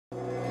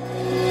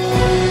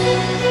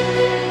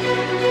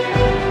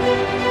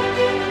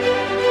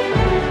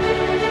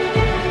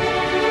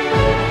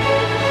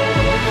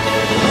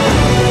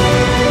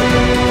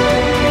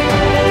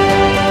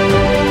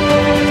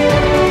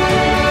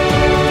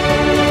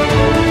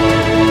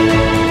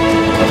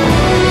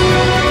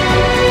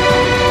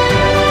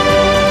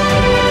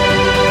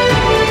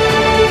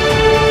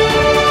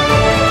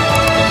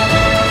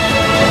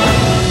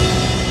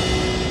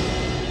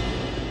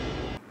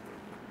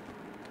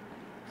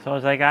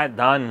got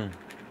done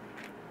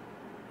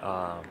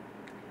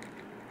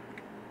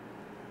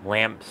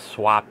lamp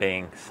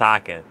swapping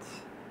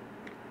sockets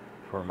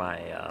for my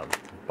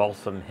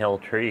Balsam Hill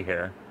tree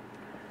here,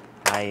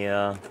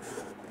 I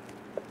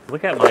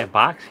look at my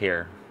box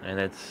here, and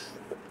it's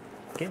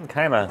getting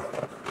kind of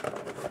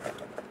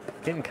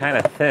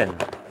thin.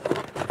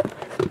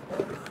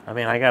 I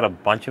mean, I got a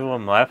bunch of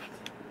them left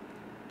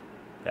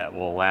that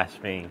will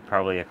last me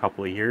probably a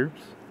couple of years,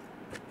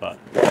 but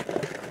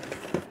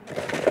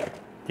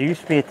there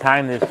used to be a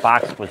time this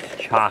box was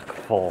chock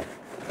full.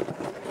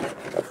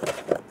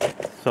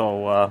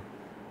 So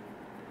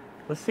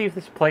let's see if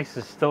this place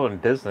is still in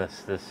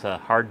business, this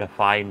hard to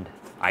find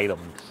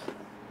items,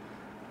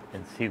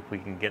 and see if we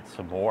can get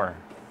some more,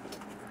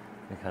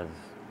 because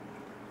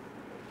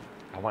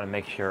I want to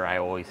make sure I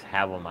always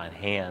have them on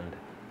hand.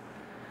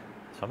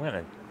 So I'm going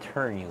to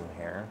turn you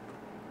here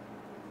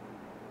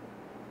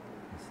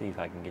and see if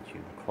I can get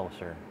you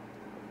closer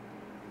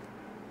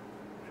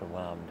to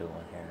what I'm doing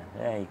here.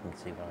 Yeah, you can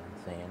see what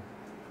I'm saying.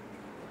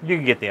 You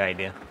can get the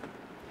idea.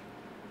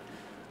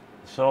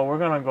 So we're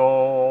going to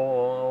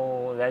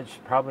go, that's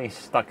probably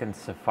stuck in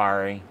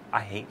Safari.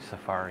 I hate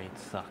Safari, it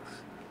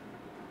sucks.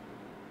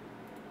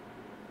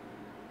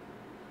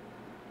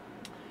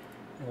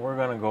 We're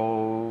going to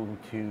go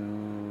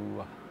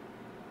to,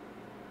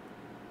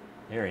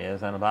 here he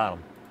is on the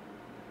bottom.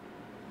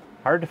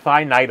 Hard to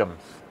find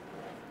items.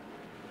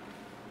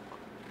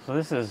 So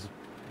this is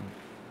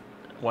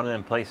one of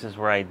them places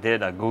where I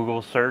did a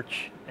Google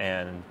search,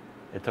 and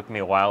it took me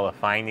a while to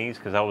find these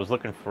because I was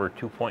looking for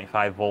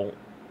 2.5 volt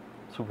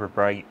super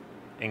bright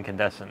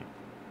incandescent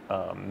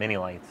mini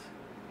lights.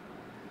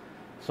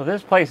 So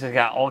this place has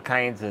got all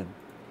kinds of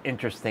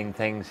interesting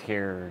things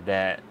here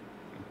that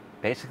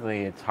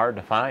basically it's hard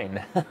to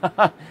find.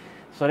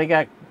 So they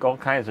got all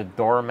kinds of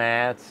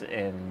doormats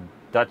and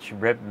Dutch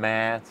rib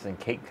mats and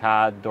Cape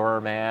Cod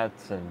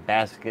doormats and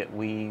basket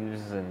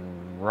weaves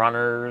and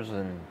runners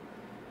and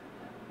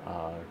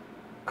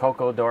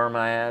cocoa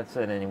doormats,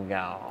 and then we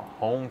got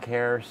home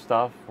care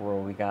stuff where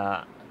we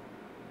got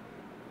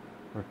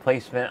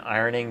replacement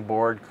ironing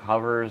board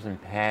covers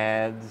and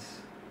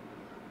pads,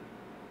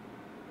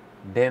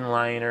 bin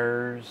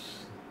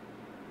liners,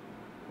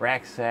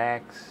 rack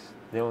sacks.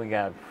 Then we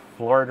got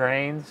floor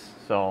drains.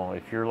 So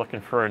if you're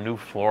looking for a new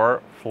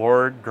floor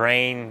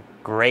drain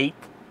grate,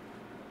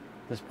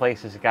 this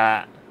place has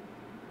got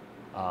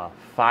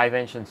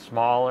 5-inch and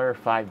smaller,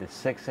 5 to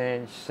 6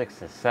 inch, 6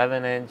 to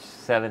 7 inch,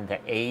 7 to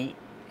 8,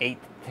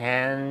 8 to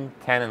 10,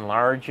 10 and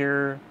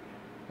larger,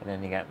 and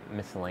then you got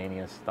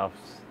miscellaneous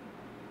stuffs.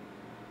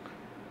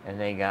 And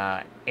they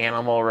got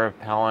animal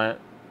repellents,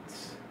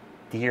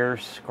 deer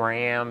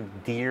scram,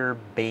 deer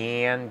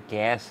band,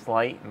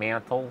 gaslight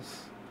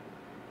mantles,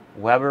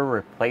 Weber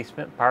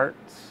replacement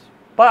parts.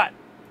 But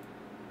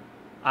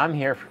I'm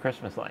here for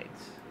Christmas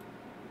lights.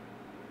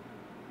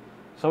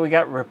 So we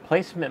got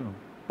replacement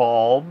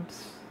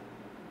bulbs,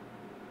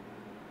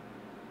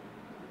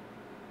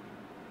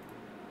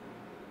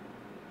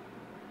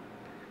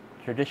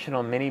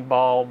 traditional mini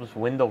bulbs,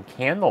 window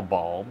candle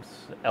bulbs,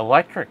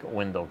 electric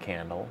window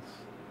candles.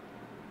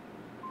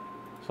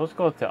 So let's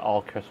go to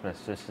All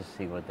Christmas just to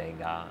see what they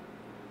got.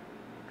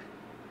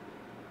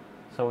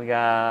 So we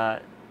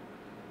got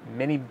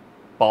mini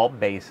bulb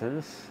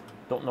bases.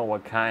 Don't know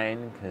what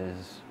kind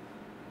because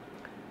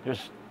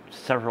there's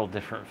several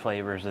different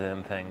flavors of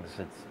them things.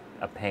 It's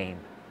a pain.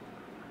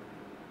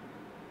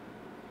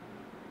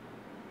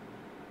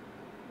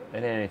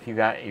 And then if you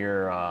got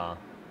your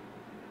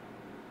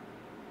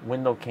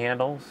window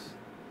candles,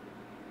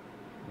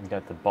 you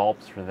got the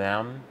bulbs for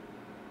them.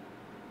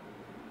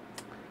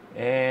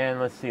 And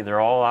let's see,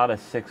 they're all out of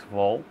 6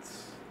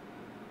 volts.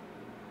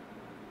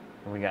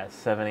 We got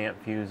 7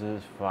 amp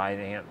fuses, 5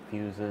 amp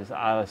fuses,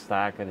 out of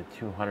stock at a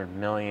 200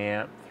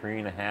 milliamp,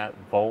 3.5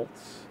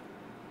 volts.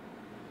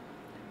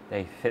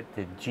 They fit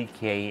the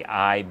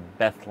GKI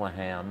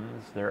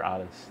Bethlehems, they're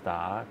out of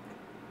stock.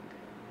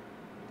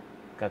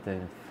 Got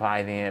the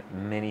 5 amp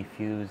mini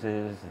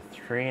fuses, the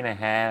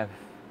 3.5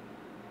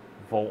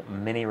 volt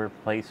mini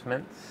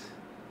replacements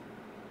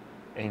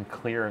in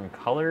clear and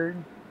colored.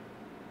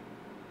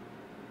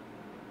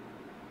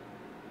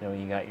 Then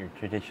you got your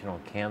traditional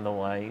candle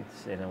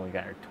lights, and then we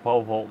got our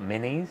 12 volt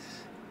minis,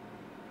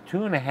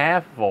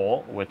 2.5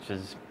 volt, which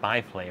is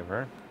my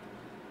flavor,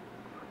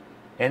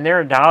 and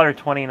they're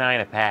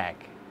 $1.29 a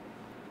pack.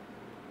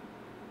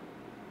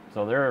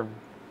 So they're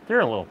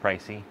a little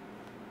pricey,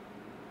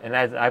 and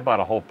I bought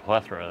a whole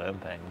plethora of them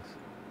things.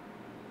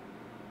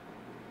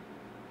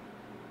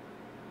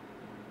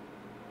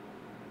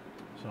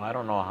 So I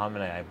don't know how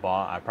many I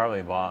bought. I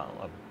probably bought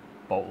a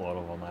boatload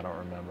of them. I don't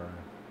remember.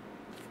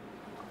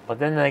 But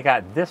then they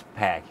got this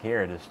pack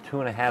here, this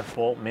 2.5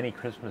 volt mini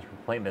Christmas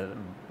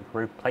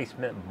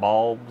replacement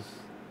bulbs,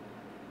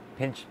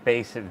 pinch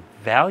basic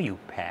value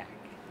pack.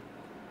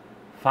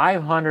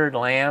 500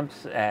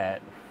 lamps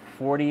at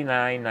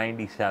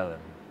 $49.97.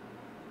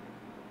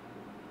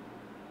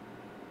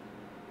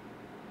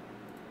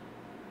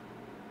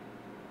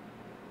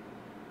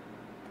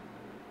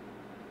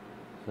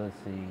 So let's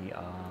see,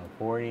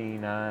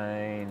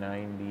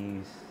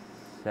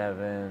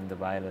 49.97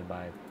 divided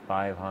by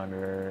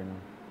 500.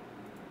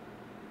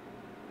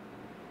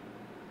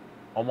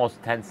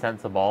 Almost 10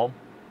 cents a bulb.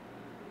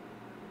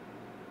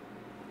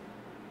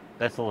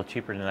 That's a little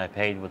cheaper than I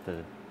paid with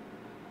the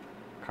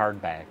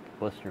card back,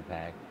 blister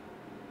pack.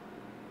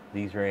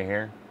 These right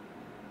here.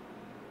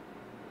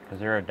 Because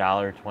they're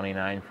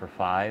 $1.29 for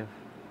 5.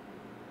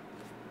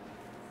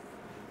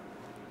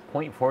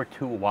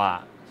 0.42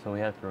 watt. So we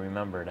have to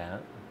remember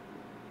that.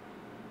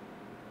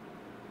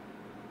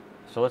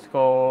 So let's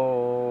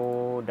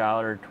go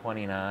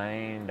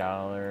 $1.29,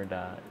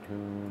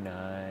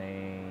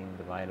 $1.29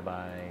 divided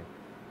by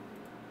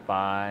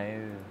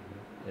 5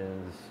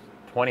 is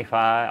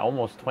 25,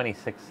 almost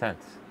 26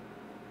 cents.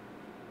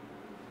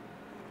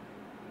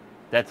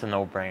 That's a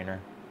no-brainer.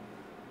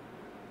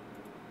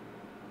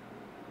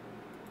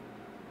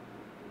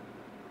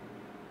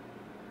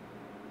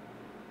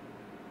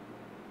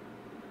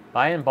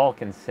 Buy in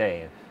bulk and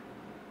save.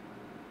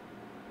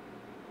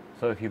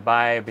 So if you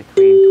buy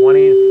between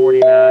 20 and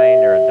 49,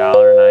 they're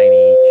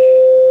 $1.09 each.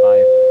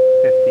 Buy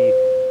 50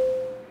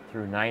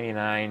 through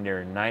 99,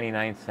 they're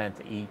 99 cents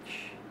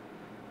each.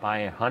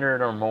 Buy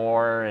 100 or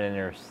more, and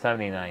they're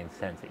 79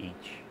 cents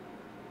each.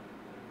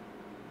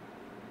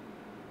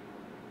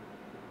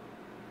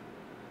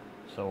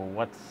 So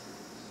what's,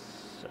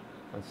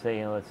 let's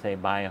say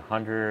buy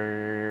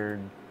 100.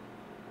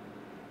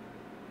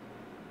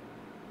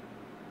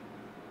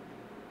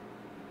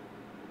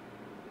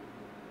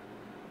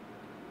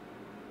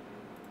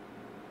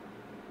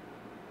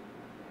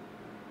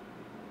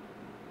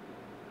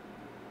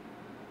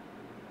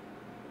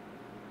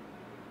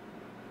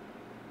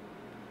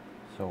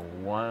 So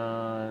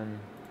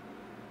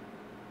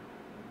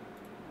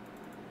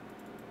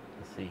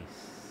let's see,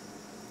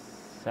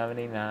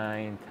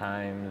 79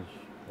 times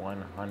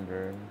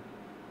 100.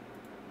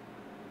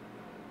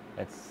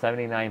 That's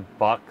 79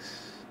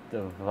 bucks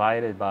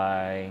divided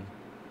by,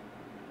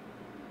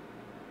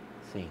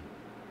 let's see,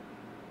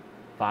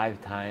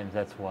 5 times,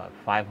 that's what,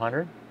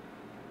 500?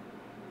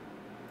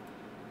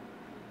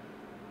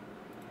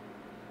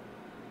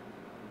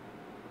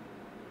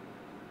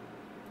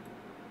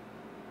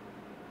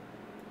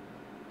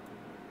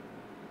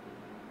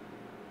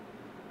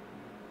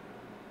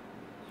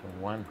 So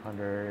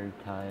 100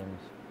 times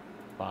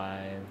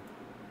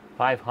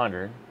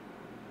 500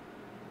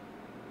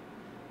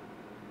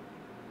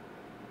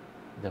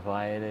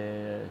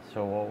 divided,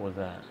 so what was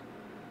that?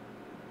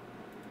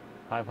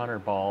 500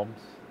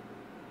 bulbs.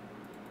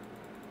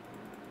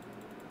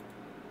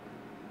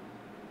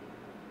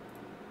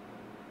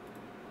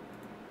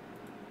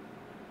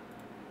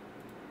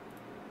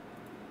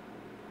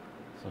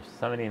 So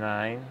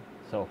 79,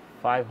 so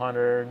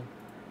 500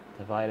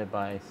 divided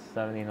by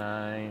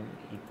 79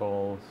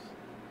 equals,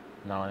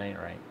 no, it ain't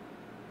right.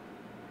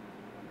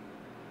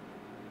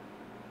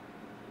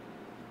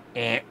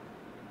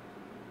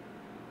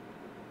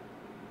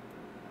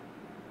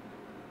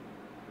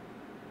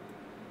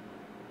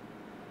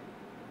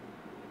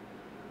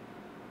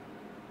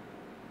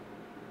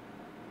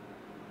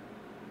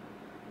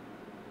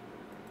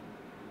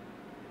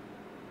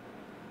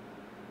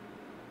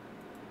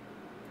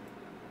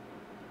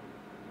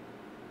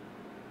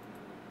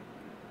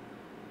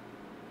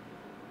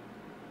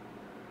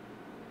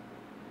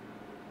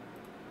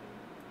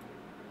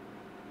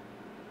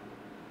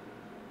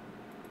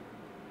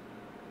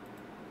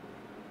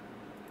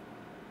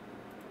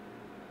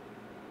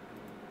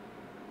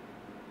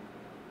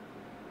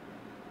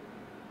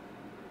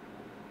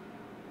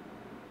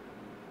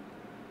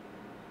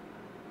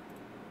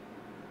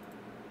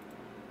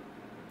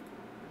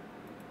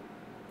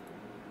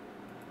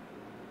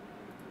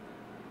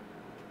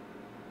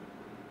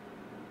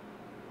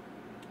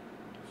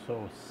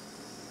 So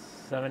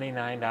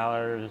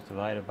 $79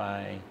 divided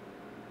by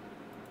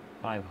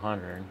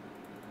 500.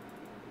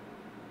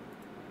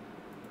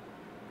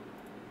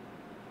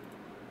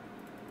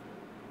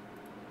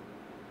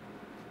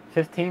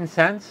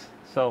 $0.15.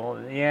 So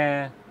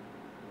yeah,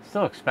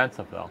 still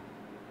expensive though.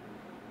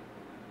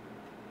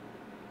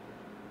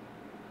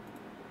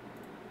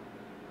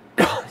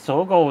 So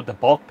we'll go with the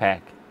bulk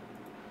pack,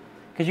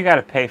 because you got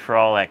to pay for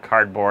all that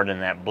cardboard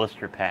and that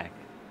blister pack.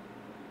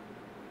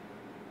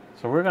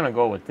 So we're going to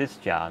go with this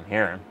job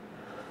here.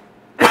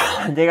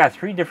 They got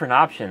 3 different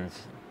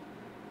options.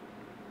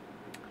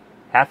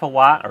 Half a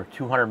watt or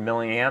 200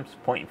 milliamps,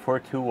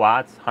 0.42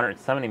 watts,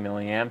 170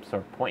 milliamps,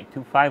 or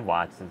 0.25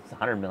 watts, it's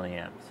 100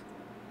 milliamps.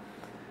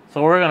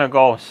 So we're going to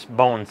go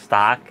bone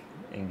stock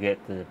and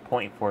get the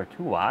 0.42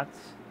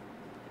 watts.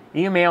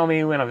 Email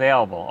me when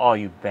available. Oh,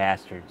 you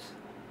bastards.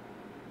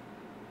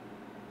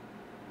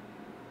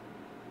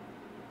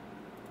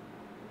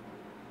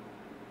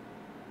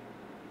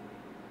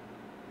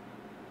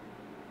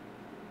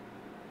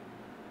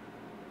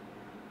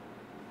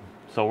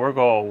 So we'll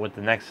go with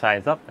the next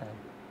size up then.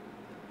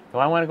 Do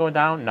I want to go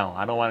down? No,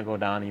 I don't want to go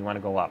down. You want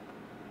to go up.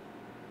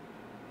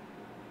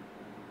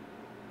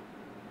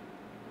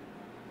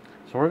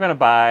 So we're going to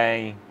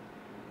buy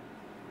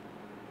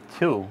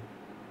 2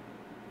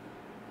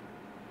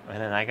 And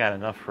then I got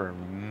enough for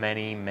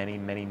many, many,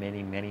 many,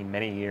 many, many,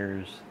 many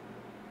years.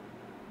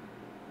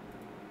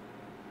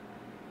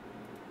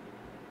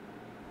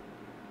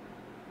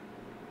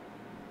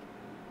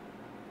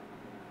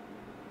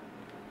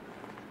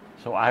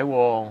 So I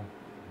will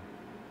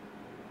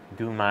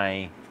do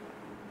my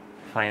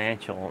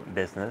financial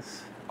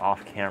business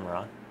off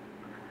camera.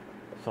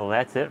 So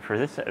that's it for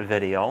this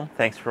video.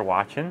 Thanks for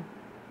watching.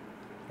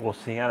 We'll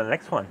see you on the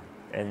next one.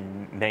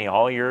 And may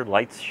all your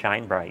lights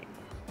shine bright.